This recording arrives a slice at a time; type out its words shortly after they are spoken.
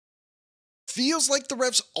Feels like the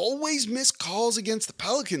refs always miss calls against the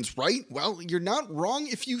Pelicans, right? Well, you're not wrong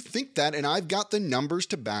if you think that, and I've got the numbers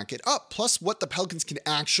to back it up, plus what the Pelicans can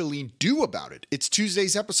actually do about it. It's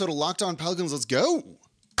Tuesday's episode of Locked On Pelicans. Let's go.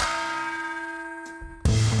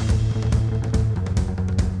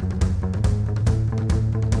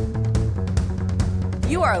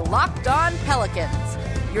 You are Locked On Pelicans,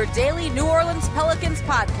 your daily New Orleans Pelicans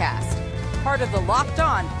podcast, part of the Locked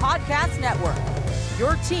On Podcast Network,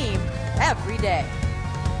 your team every day.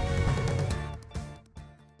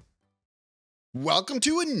 Welcome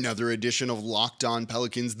to another edition of Locked On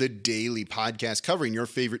Pelicans, the daily podcast covering your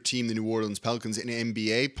favorite team, the New Orleans Pelicans in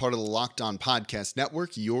NBA, part of the Locked On Podcast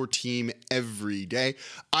Network, your team every day.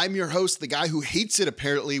 I'm your host, the guy who hates it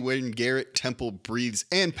apparently when Garrett Temple breathes,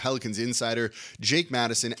 and Pelicans insider Jake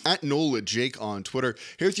Madison at NOLA Jake on Twitter.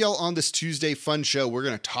 Here with y'all on this Tuesday fun show. We're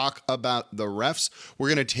going to talk about the refs. We're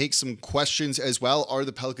going to take some questions as well. Are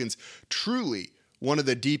the Pelicans truly one of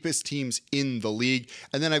the deepest teams in the league?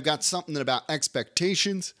 And then I've got something about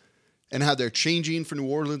expectations and how they're changing for New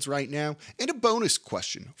Orleans right now, and a bonus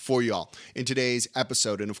question for y'all in today's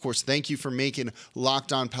episode. And of course, thank you for making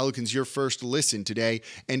Locked On Pelicans your first listen today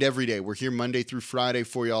and every day. We're here Monday through Friday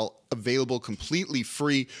for y'all, available completely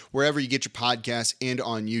free wherever you get your podcasts and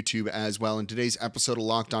on YouTube as well. And today's episode of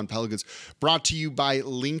Locked On Pelicans brought to you by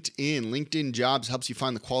LinkedIn. LinkedIn Jobs helps you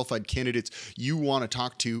find the qualified candidates you want to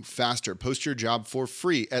talk to faster. Post your job for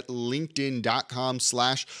free at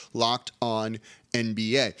linkedin.com/lockedonnba.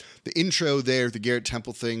 The intro there, the Garrett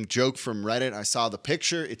Temple thing, joke from Reddit. I saw the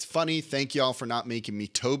picture. It's funny. Thank y'all for not making me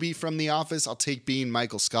Toby from The Office. I'll take being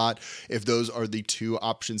Michael Scott if those are the two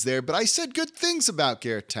options there. But I said good things about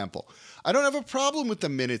Garrett Temple. I don't have a problem with the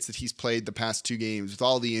minutes that he's played the past two games with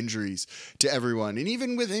all the injuries to everyone. And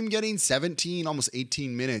even with him getting 17, almost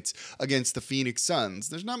 18 minutes against the Phoenix Suns,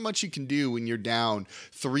 there's not much you can do when you're down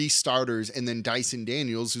three starters and then Dyson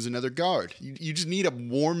Daniels, who's another guard. You just need a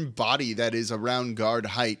warm body that is around guard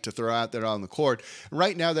height to throw out there on the court. And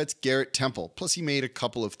right now, that's Garrett Temple. Plus, he made a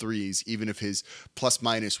couple of threes, even if his plus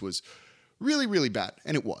minus was really, really bad.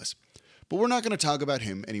 And it was. But we're not going to talk about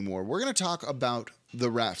him anymore. We're going to talk about the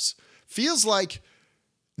refs. Feels like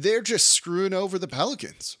they're just screwing over the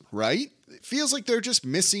Pelicans, right? It feels like they're just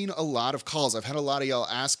missing a lot of calls. I've had a lot of y'all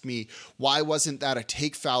ask me, why wasn't that a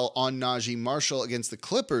take foul on Najee Marshall against the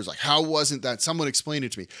Clippers? Like, how wasn't that? Someone explain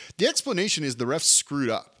it to me. The explanation is the refs screwed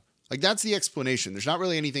up. Like, that's the explanation. There's not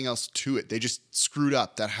really anything else to it. They just screwed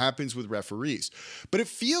up. That happens with referees. But it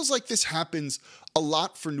feels like this happens a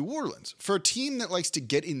lot for New Orleans. For a team that likes to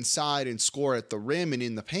get inside and score at the rim and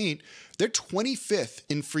in the paint, they're 25th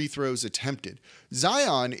in free throws attempted.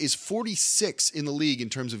 Zion is 46 in the league in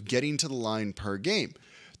terms of getting to the line per game.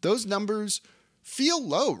 Those numbers feel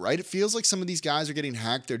low, right? It feels like some of these guys are getting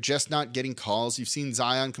hacked. They're just not getting calls. You've seen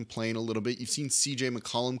Zion complain a little bit. You've seen CJ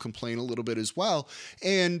McCollum complain a little bit as well.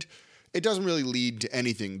 And it doesn't really lead to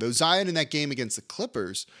anything. Though Zion in that game against the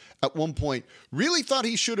Clippers at one point really thought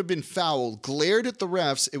he should have been fouled, glared at the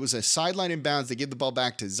refs. It was a sideline inbounds. They give the ball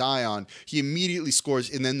back to Zion. He immediately scores,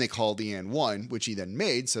 and then they call the and one, which he then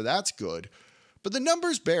made, so that's good. But the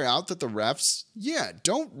numbers bear out that the refs,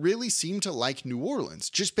 don't really seem to like New Orleans,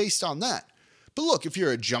 just based on that. But look, if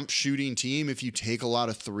you're a jump shooting team, if you take a lot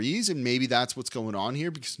of threes, and maybe that's what's going on here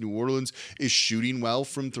because New Orleans is shooting well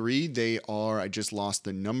from three. They are, I just lost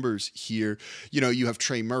the numbers here. You know, you have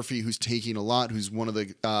Trey Murphy, who's taking a lot, who's one of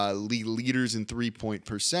the league leaders in three-point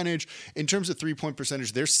percentage. In terms of three-point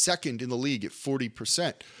percentage, they're second in the league at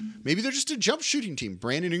 40%. Maybe they're just a jump shooting team.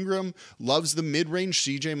 Brandon Ingram loves the mid-range.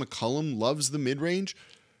 CJ McCollum loves the mid-range.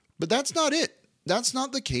 But that's not it. That's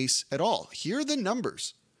not the case at all. Here are the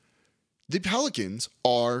numbers. The Pelicans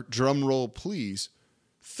are, drumroll please,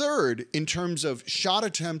 third in terms of shot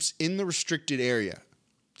attempts in the restricted area.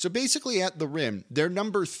 So basically at the rim, they're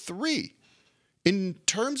number 3. In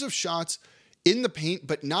terms of shots in the paint,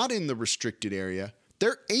 but not in the restricted area,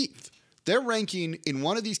 they're 8th. They're ranking in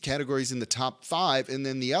one of these categories in the top 5, and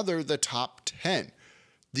then the other, the top 10.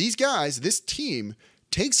 These guys, this team,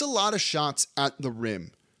 takes a lot of shots at the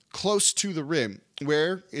rim, close to the rim,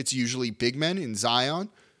 where it's usually big men in Zion,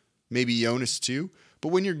 maybe Jonas too.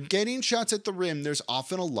 But when you're getting shots at the rim, there's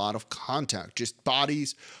often a lot of contact, just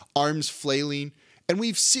bodies, arms flailing. And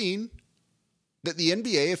we've seen that the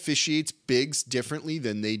NBA officiates bigs differently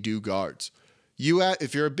than they do guards.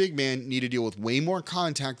 If you're a big man, need to deal with way more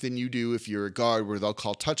contact than you do if you're a guard, where they'll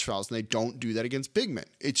call touch fouls, and they don't do that against big men.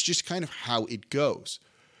 It's just kind of how it goes.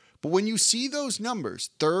 But when you see those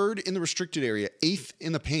numbers, 3rd in the restricted area, 8th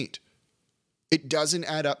in the paint, it doesn't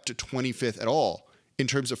add up to 25th at all in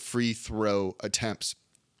terms of free throw attempts.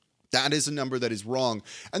 That is a number that is wrong.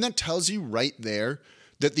 And that tells you right there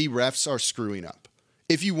that the refs are screwing up.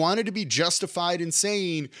 If you wanted to be justified in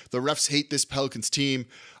saying the refs hate this Pelicans team,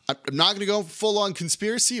 I'm not going to go full on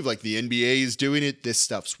conspiracy of like the NBA is doing it, this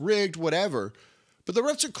stuff's rigged, whatever. But the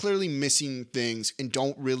refs are clearly missing things and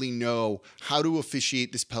don't really know how to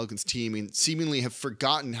officiate this Pelicans team and seemingly have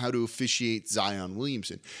forgotten how to officiate Zion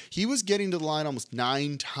Williamson. He was getting to the line almost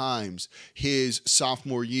 9 times his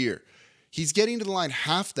sophomore year. He's getting to the line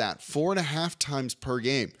half that, 4.5 times per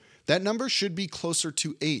game. That number should be closer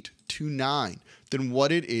to 8 to 9 than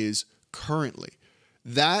what it is currently.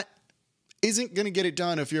 That isn't going to get it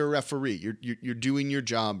done if you're a referee. You're doing your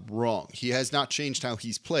job wrong. He has not changed how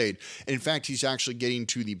he's played. In fact, he's actually getting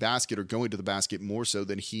to the basket or going to the basket more so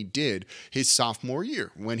than he did his sophomore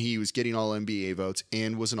year when he was getting all NBA votes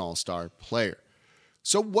and was an all-star player.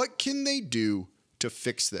 So what can they do to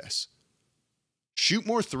fix this? Shoot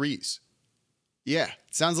more threes. Yeah,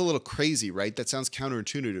 it sounds a little crazy, right? That sounds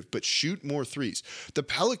counterintuitive, but shoot more threes. The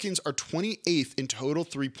Pelicans are 28th in total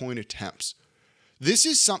three-point attempts. This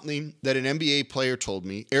is something that an NBA player told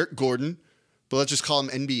me, Eric Gordon, but let's just call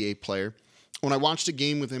him NBA player, when I watched a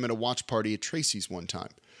game with him at a watch party at Tracy's one time.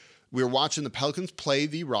 We were watching the Pelicans play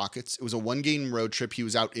the Rockets. It was a one-game road trip. He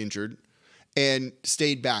was out injured and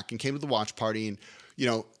stayed back and came to the watch party and,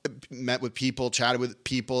 met with people, chatted with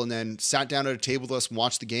people, and then sat down at a table with us and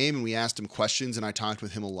watched the game, and we asked him questions, and I talked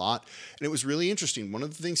with him a lot. And it was really interesting. One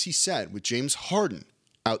of the things he said with James Harden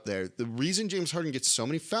out there, the reason James Harden gets so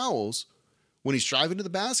many fouls when he's driving to the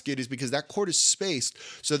basket is because that court is spaced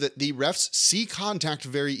so that the refs see contact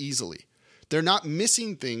very easily. They're not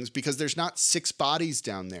missing things because there's not 6 bodies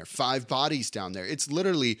down there, 5 bodies down there. It's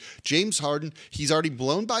literally James Harden. He's already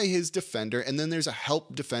blown by his defender, and then there's a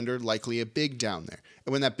help defender, likely a big down there.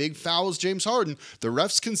 And when that big fouls James Harden, the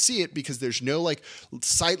refs can see it because there's no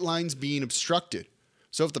sight lines being obstructed.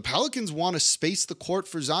 So if the Pelicans want to space the court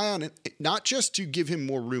for Zion, not just to give him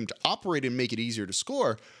more room to operate and make it easier to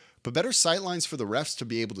score, but better sight lines for the refs to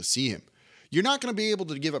be able to see him. You're not going to be able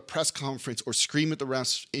to give a press conference or scream at the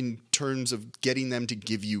refs in terms of getting them to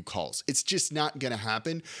give you calls. It's just not going to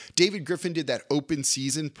happen. David Griffin did that open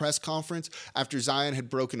season press conference after Zion had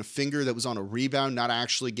broken a finger that was on a rebound, not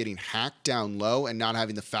actually getting hacked down low and not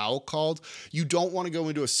having the foul called. You don't want to go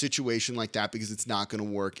into a situation like that because it's not going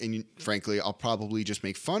to work. And frankly, I'll probably just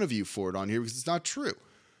make fun of you for it on here because it's not true.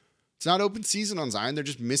 It's not open season on Zion. They're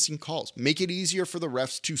just missing calls. Make it easier for the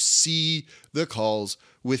refs to see the calls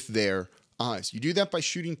with their eyes. You do that by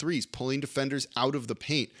shooting threes, pulling defenders out of the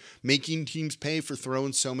paint, making teams pay for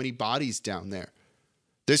throwing so many bodies down there.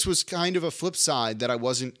 This was kind of a flip side that I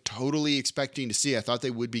wasn't totally expecting to see. I thought they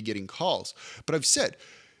would be getting calls. But I've said,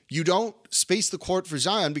 you don't space the court for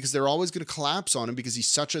Zion because they're always going to collapse on him because he's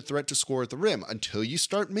such a threat to score at the rim until you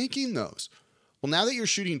start making those. Well, now that you're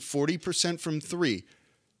shooting 40% from 3,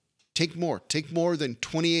 take more than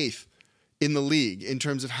 28th in the league in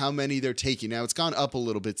terms of how many they're taking. Now, it's gone up a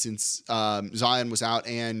little bit since Zion was out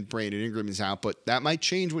and Brandon Ingram is out, but that might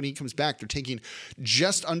change when he comes back. They're taking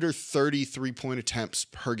just under 30 three-point attempts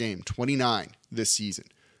per game, 29 this season.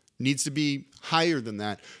 Needs to be higher than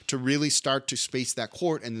that to really start to space that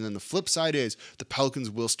court. And then the flip side is the Pelicans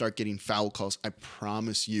will start getting foul calls. I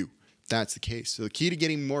promise you that's the case. So the key to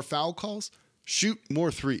getting more foul calls, shoot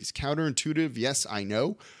more threes. Counterintuitive, yes, I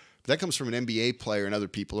know. But that comes from an NBA player and other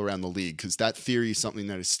people around the league because that theory is something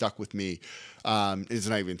that has stuck with me. It's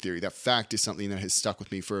not even theory. That fact is something that has stuck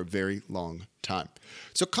with me for a very long time.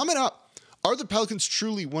 So coming up, are the Pelicans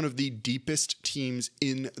truly one of the deepest teams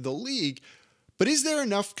in the league? But is there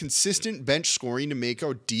enough consistent bench scoring to make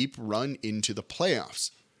a deep run into the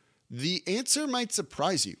playoffs? The answer might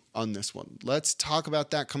surprise you on this one. Let's talk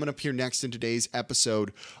about that coming up here next in today's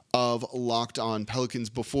episode of Locked On Pelicans.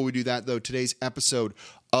 Before we do that, though, today's episode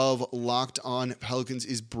of Locked On Pelicans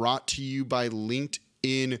is brought to you by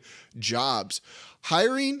LinkedIn Jobs.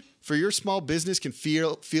 Hiring for your small business can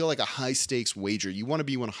feel like a high-stakes wager. You want to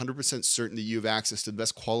be 100% certain that you have access to the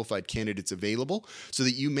best qualified candidates available so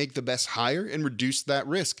that you make the best hire and reduce that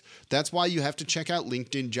risk. That's why you have to check out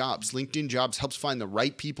LinkedIn Jobs. LinkedIn Jobs helps find the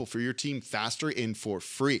right people for your team faster and for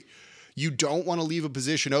free. You don't want to leave a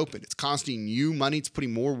position open. It's costing you money. It's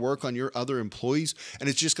putting more work on your other employees, and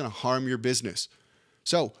it's just going to harm your business.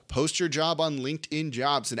 So post your job on LinkedIn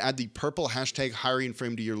Jobs and add the purple hashtag hiring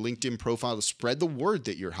frame to your LinkedIn profile to spread the word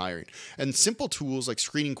that you're hiring. And simple tools like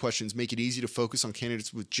screening questions make it easy to focus on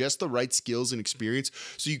candidates with just the right skills and experience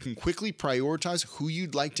so you can quickly prioritize who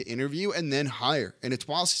you'd like to interview and then hire. And it's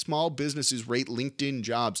while small businesses rate LinkedIn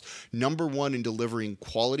Jobs #1 in delivering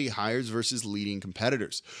quality hires versus leading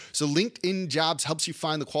competitors. So LinkedIn Jobs helps you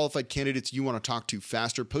find the qualified candidates you want to talk to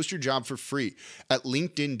faster. Post your job for free at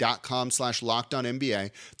linkedin.com/LockedOnNBA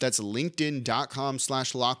today. That's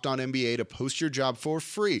linkedin.com/LockedOnNBA to post your job for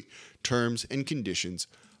free. Terms and conditions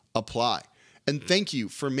apply. And thank you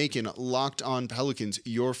for making Locked On Pelicans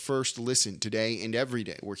your first listen today and every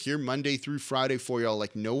day. We're here Monday through Friday for y'all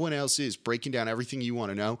like no one else is, breaking down everything you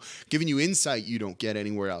want to know, giving you insight you don't get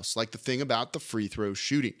anywhere else, like the thing about the free throw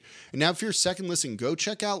shooting. And now for your second listen, go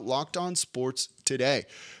check out Locked On Sports Today.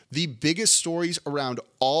 The biggest stories around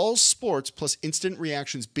all sports, plus instant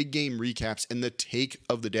reactions, big game recaps, and the take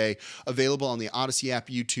of the day, available on the Odyssey app,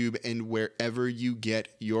 YouTube, and wherever you get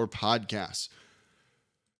your podcasts.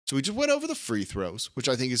 So we just went over the free throws, which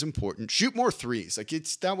I think is important. Shoot more threes.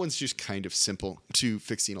 That one's just kind of simple to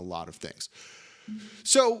fixing a lot of things.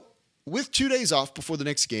 So with 2 days off before the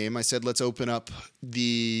next game, I said, let's open up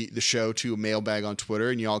the show to a mailbag on Twitter,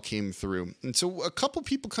 and y'all came through. And so a couple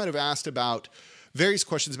people kind of asked about various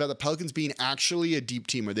questions about the Pelicans being actually a deep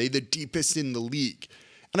team. Are they the deepest in the league?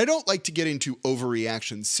 And I don't like to get into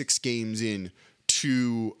overreaction 6 games in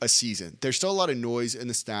to a season. There's still a lot of noise in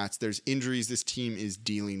the stats. There's injuries this team is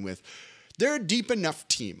dealing with. They're a deep enough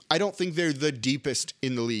team. I don't think they're the deepest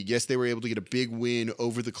in the league. Yes, they were able to get a big win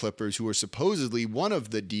over the Clippers, who are supposedly one of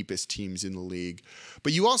the deepest teams in the league.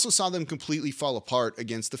 But you also saw them completely fall apart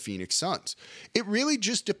against the Phoenix Suns. It really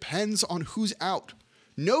just depends on who's out.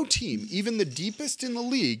 No team, even the deepest in the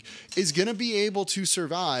league, is going to be able to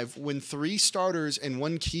survive when 3 starters and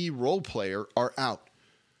 1 key role player are out.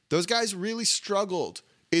 Those guys really struggled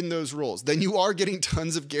in those roles. Then you are getting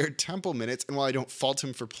tons of Garrett Temple minutes, and while I don't fault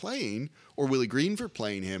him for playing, or Willie Green for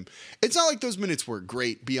playing him, it's not like those minutes were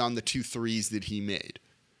great beyond the 2 threes that he made.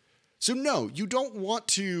 So no, you don't want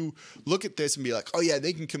to look at this and be like, oh yeah,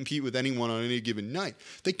 they can compete with anyone on any given night.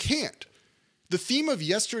 They can't. The theme of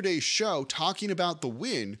yesterday's show, talking about the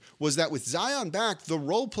win, was that with Zion back, the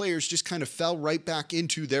role players just kind of fell right back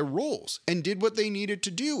into their roles and did what they needed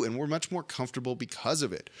to do and were much more comfortable because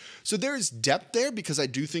of it. So there is depth there, because I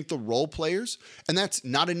do think the role players, and that's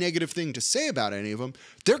not a negative thing to say about any of them,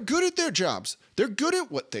 they're good at their jobs. They're good at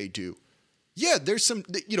what they do. Yeah, there's some,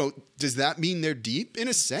 does that mean they're deep? In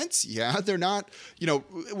a sense, yeah, they're not,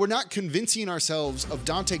 we're not convincing ourselves of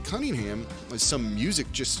Dante Cunningham. Some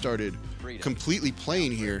music just started completely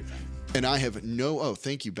playing here, and I have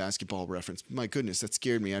thank you, basketball reference. My goodness, that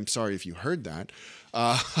scared me. I'm sorry if you heard that.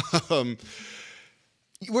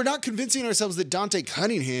 We're not convincing ourselves that Dante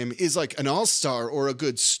Cunningham is like an all-star or a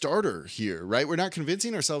good starter here, right? We're not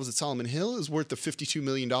convincing ourselves that Solomon Hill is worth the $52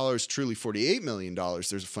 million, truly $48 million.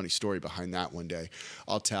 There's a funny story behind that one day,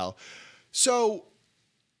 I'll tell. So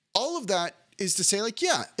all of that is to say,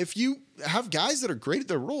 yeah, if you have guys that are great at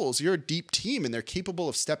their roles, you're a deep team, and they're capable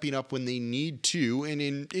of stepping up when they need to and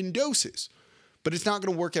in doses. But it's not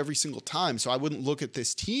going to work every single time. So I wouldn't look at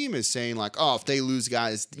this team as saying if they lose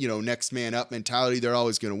guys, next man up mentality, they're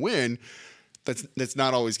always going to win. That's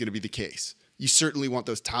not always going to be the case. You certainly want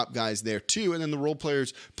those top guys there too. And then the role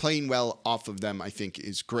players playing well off of them, I think,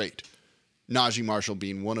 is great. Najee Marshall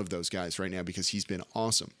being one of those guys right now, because he's been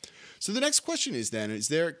awesome. So the next question is then, is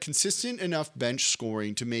there consistent enough bench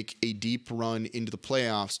scoring to make a deep run into the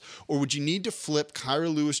playoffs, or would you need to flip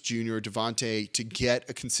Kyra Lewis Jr. or Devontae to get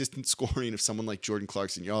a consistent scoring of someone like Jordan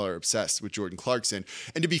Clarkson? Y'all are obsessed with Jordan Clarkson.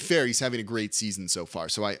 And to be fair, he's having a great season so far,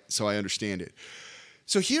 so I understand it.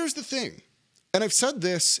 So here's the thing. And I've said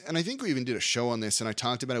this, and I think we even did a show on this, and I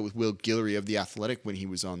talked about it with Will Guillory of The Athletic when he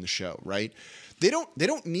was on the show, right? They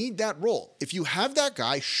don't need that role. If you have that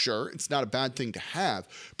guy, sure, it's not a bad thing to have.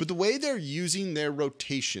 But the way they're using their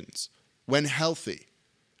rotations when healthy,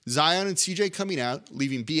 Zion and CJ coming out,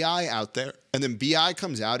 leaving BI out there, and then BI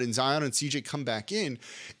comes out and Zion and CJ come back in,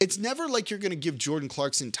 it's never like you're going to give Jordan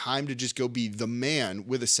Clarkson time to just go be the man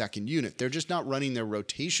with a second unit. They're just not running their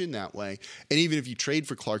rotation that way. And even if you trade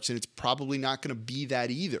for Clarkson, it's probably not going to be that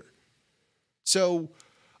either. So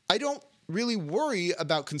I don't really worry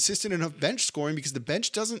about consistent enough bench scoring, because the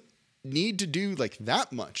bench doesn't need to do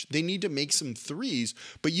that much. They need to make some threes,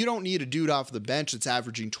 but you don't need a dude off the bench that's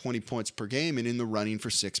averaging 20 points per game and in the running for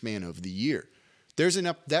 6th man of the year. There's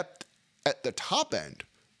enough depth at the top end,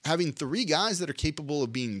 having 3 guys that are capable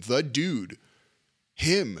of being the dude,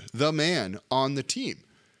 the man on the team.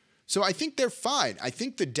 So I think they're fine. I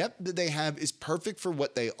think the depth that they have is perfect for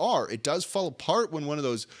what they are. It does fall apart when one of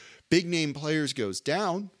those big name players goes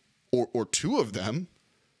down, or 2 of them,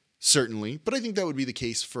 certainly. But I think that would be the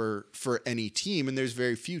case for any team. And there's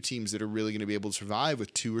very few teams that are really going to be able to survive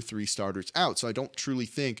with 2 or 3 starters out. So I don't truly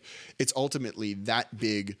think it's ultimately that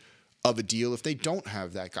big of a deal if they don't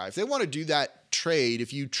have that guy. If they want to do that trade,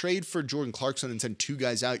 if you trade for Jordan Clarkson and send 2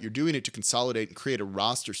 guys out, you're doing it to consolidate and create a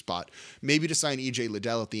roster spot, maybe to sign EJ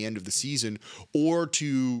Liddell at the end of the season, or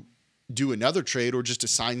to do another trade or just to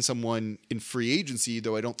sign someone in free agency,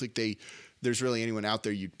 though I don't think there's really anyone out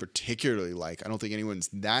there you'd particularly like. I don't think anyone's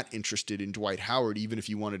that interested in Dwight Howard, even if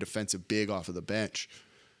you want a defensive big off of the bench.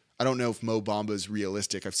 I don't know if Mo Bamba is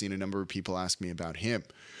realistic. I've seen a number of people ask me about him.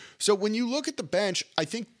 So when you look at the bench, I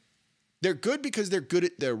think they're good because they're good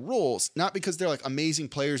at their roles, not because they're like amazing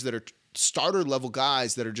players that are starter level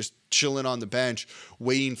guys that are just chilling on the bench,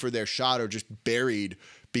 waiting for their shot or just buried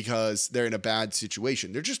because they're in a bad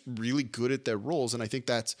situation. They're just really good at their roles. And I think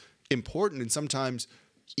that's important and sometimes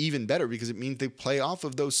even better because it means they play off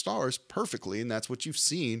of those stars perfectly. And that's what you've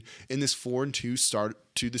seen in this 4-2 start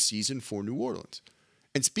to the season for New Orleans.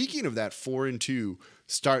 And speaking of that 4-2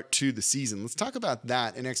 start to the season, let's talk about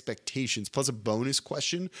that and expectations, plus a bonus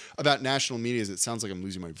question about national media, as it sounds like I'm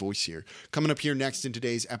losing my voice here. Coming up here next in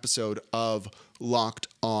today's episode of Locked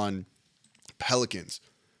On Pelicans.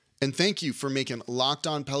 And thank you for making Locked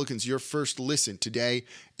On Pelicans your first listen today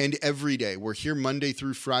and every day. We're here Monday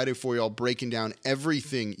through Friday for y'all, breaking down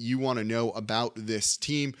everything you want to know about this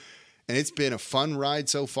team. And it's been a fun ride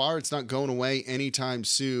so far. It's not going away anytime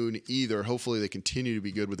soon either. Hopefully they continue to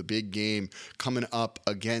be good with a big game coming up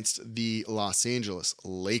against the Los Angeles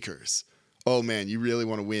Lakers. Oh man, you really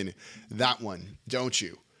want to win that one, don't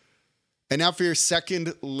you? And now for your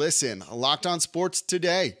second listen, Locked On Sports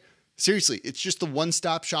Today. Seriously, it's just the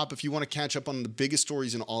one-stop shop if you want to catch up on the biggest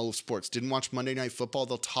stories in all of sports. Didn't watch Monday Night Football?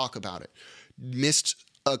 They'll talk about it. Missed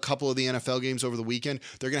a couple of the NFL games over the weekend,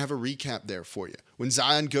 they're going to have a recap there for you. When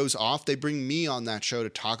Zion goes off, they bring me on that show to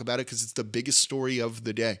talk about it because it's the biggest story of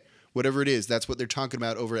the day. Whatever it is, that's what they're talking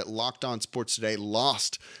about over at Locked On Sports Today.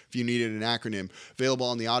 LOST, if you needed an acronym. Available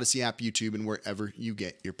on the Odyssey app, YouTube, and wherever you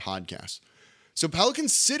get your podcasts. So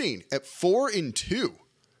Pelicans sitting at 4-2.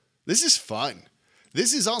 This is fun.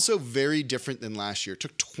 This is also very different than last year. It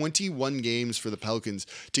took 21 games for the Pelicans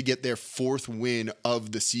to get their fourth win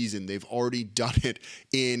of the season. They've already done it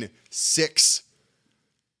in 6.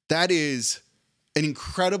 That is an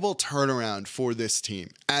incredible turnaround for this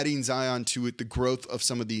team. Adding Zion to it, the growth of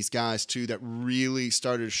some of these guys too that really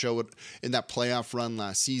started to show it in that playoff run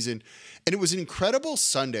last season. And it was an incredible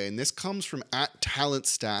Sunday, and this comes from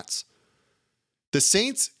 @TalentStats. The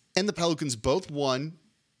Saints and the Pelicans both won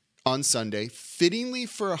on Sunday. Fittingly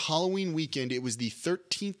for a Halloween weekend, it was the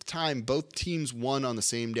 13th time both teams won on the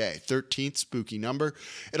same day. 13th, spooky number.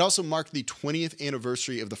 It also marked the 20th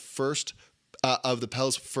anniversary of the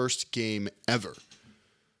Pels' first game ever.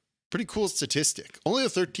 Pretty cool statistic. Only the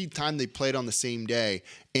 13th time they played on the same day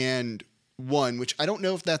and won, which I don't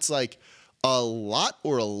know if that's like a lot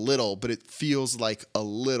or a little, but it feels like a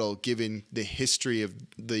little given the history of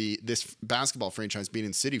this basketball franchise being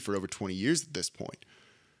in city for over 20 years at this point.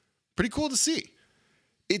 Pretty cool to see.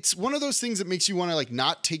 It's one of those things that makes you want to like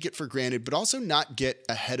not take it for granted, but also not get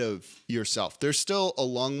ahead of yourself. There's still a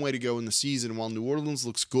long way to go in the season. While New Orleans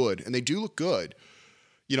looks good, and they do look good,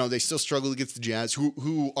 you know, they still struggle against the Jazz,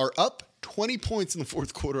 who are up 20 points in the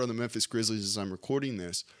fourth quarter on the Memphis Grizzlies as I'm recording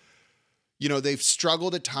this. You know, they've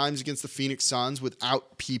struggled at times against the Phoenix Suns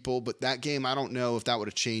without people, but that game, I don't know if that would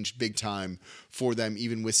have changed big time for them,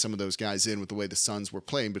 even with some of those guys in with the way the Suns were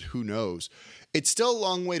playing, but who knows? It's still a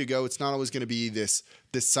long way to go. It's not always going to be this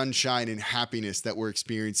sunshine and happiness that we're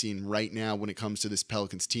experiencing right now when it comes to this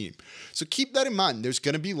Pelicans team. So keep that in mind. There's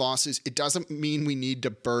going to be losses. It doesn't mean we need to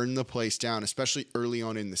burn the place down, especially early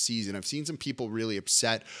on in the season. I've seen some people really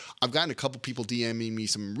upset. I've gotten a couple people DMing me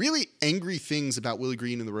some really angry things about Willie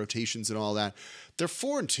Green and the rotations and all that. They're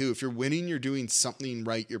 4-2. If you're winning, you're doing something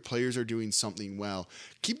right. Your players are doing something well.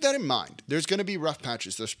 Keep that in mind. There's going to be rough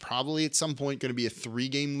patches. There's probably at some point going to be a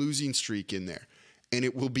 3-game losing streak in there, and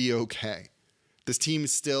it will be okay. This team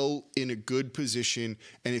is still in a good position,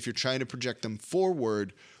 and if you're trying to project them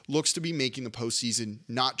forward, looks to be making the postseason,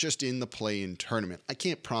 not just in the play-in tournament. I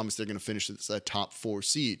can't promise they're going to finish as a top 4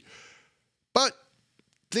 seed, but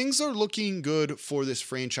things are looking good for this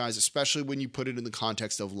franchise, especially when you put it in the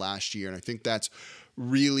context of last year, and I think that's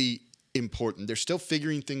really important. They're still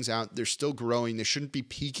figuring things out. They're still growing. They shouldn't be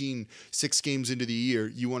peaking 6 games into the year.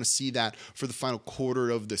 You want to see that for the final quarter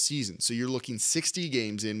of the season. So you're looking 60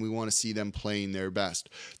 games in. We want to see them playing their best.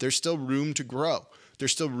 There's still room to grow.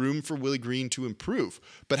 There's still room for Willie Green to improve.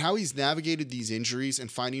 But how he's navigated these injuries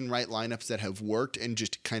and finding right lineups that have worked and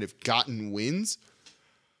just kind of gotten wins,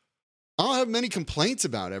 I don't have many complaints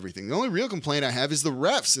about everything. The only real complaint I have is the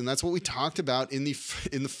refs, and that's what we talked about in the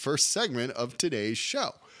first segment of today's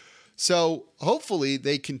show. So hopefully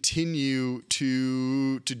they continue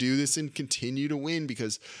to do this and continue to win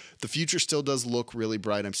because the future still does look really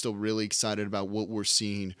bright. I'm still really excited about what we're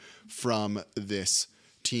seeing from this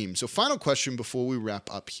team. So final question before we wrap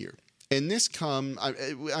up here. And this I'm not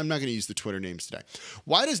going to use the Twitter names today.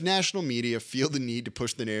 Why does national media feel the need to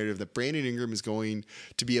push the narrative that Brandon Ingram is going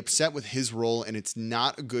to be upset with his role and it's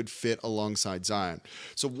not a good fit alongside Zion?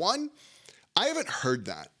 So one, I haven't heard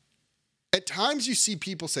that. At times you see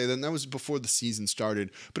people say that, and that was before the season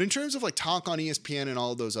started. But in terms of like talk on ESPN and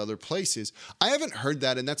all those other places, I haven't heard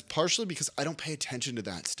that. And that's partially because I don't pay attention to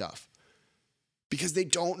that stuff. Because they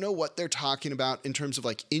don't know what they're talking about in terms of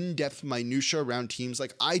like in-depth minutia around teams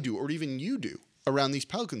like I do, or even you do around these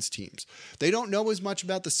Pelicans teams. They don't know as much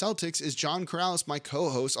about the Celtics as John Corrales, my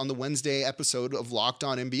co-host on the Wednesday episode of Locked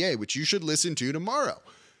On NBA, which you should listen to tomorrow.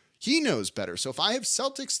 He knows better. So if I have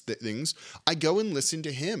Celtics things, I go and listen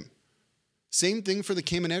to him. Same thing for the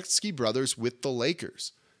Kamenetsky brothers with the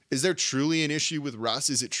Lakers. Is there truly an issue with Russ?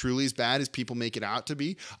 Is it truly as bad as people make it out to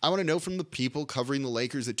be? I want to know from the people covering the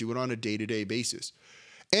Lakers that do it on a day-to-day basis.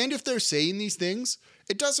 And if they're saying these things,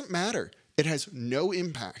 it doesn't matter. It has no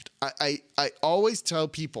impact. I always tell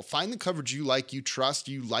people, find the coverage you like, you trust,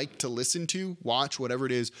 you like to listen to, watch, whatever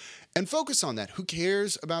it is, and focus on that. Who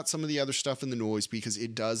cares about some of the other stuff in the noise? Because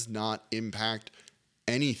it does not impact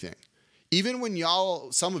anything. Even when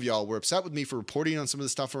some of y'all were upset with me for reporting on some of the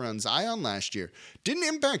stuff around Zion last year, didn't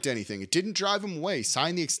impact anything. It didn't drive him away.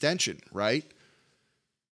 Sign the extension, right?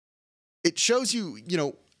 It shows you,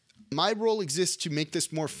 my role exists to make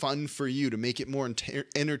this more fun for you, to make it more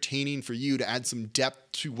entertaining for you, to add some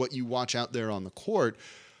depth to what you watch out there on the court.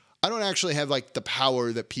 I don't actually have like the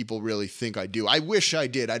power that people really think I do. I wish I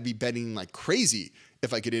did. I'd be betting like crazy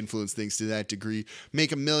if I could influence things to that degree, make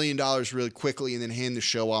 $1 million really quickly and then hand the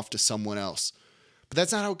show off to someone else. But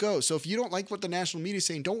that's not how it goes. So if you don't like what the national media is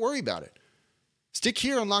saying, don't worry about it. Stick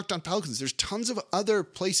here on Locked On Pelicans. There's tons of other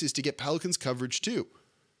places to get Pelicans coverage too.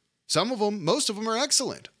 Some of them, most of them are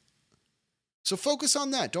excellent. So focus on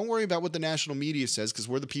that. Don't worry about what the national media says, because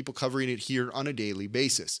we're the people covering it here on a daily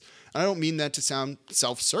basis. And I don't mean that to sound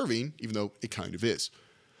self-serving, even though it kind of is.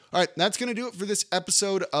 All right, that's going to do it for this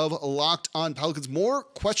episode of Locked On Pelicans. More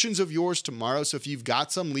questions of yours tomorrow, so if you've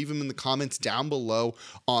got some, leave them in the comments down below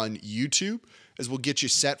on YouTube, as we'll get you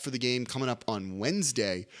set for the game coming up on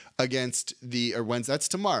Wednesday Wednesday. That's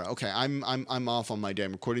tomorrow. Okay, I'm off on my day.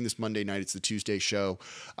 I'm recording this Monday night. It's the Tuesday show.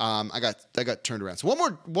 I got turned around. So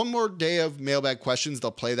one more day of mailbag questions.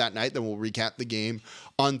 They'll play that night. Then we'll recap the game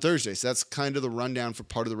on Thursday. So that's kind of the rundown for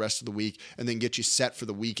part of the rest of the week, and then get you set for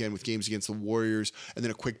the weekend with games against the Warriors, and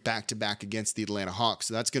then a quick back-to-back against the Atlanta Hawks.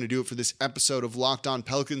 So that's going to do it for this episode of Locked On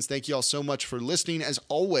Pelicans. Thank you all so much for listening. As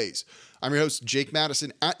always, I'm your host, Jake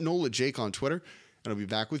Madison, at NOLA Jake on Twitter, and I'll be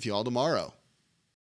back with you all tomorrow.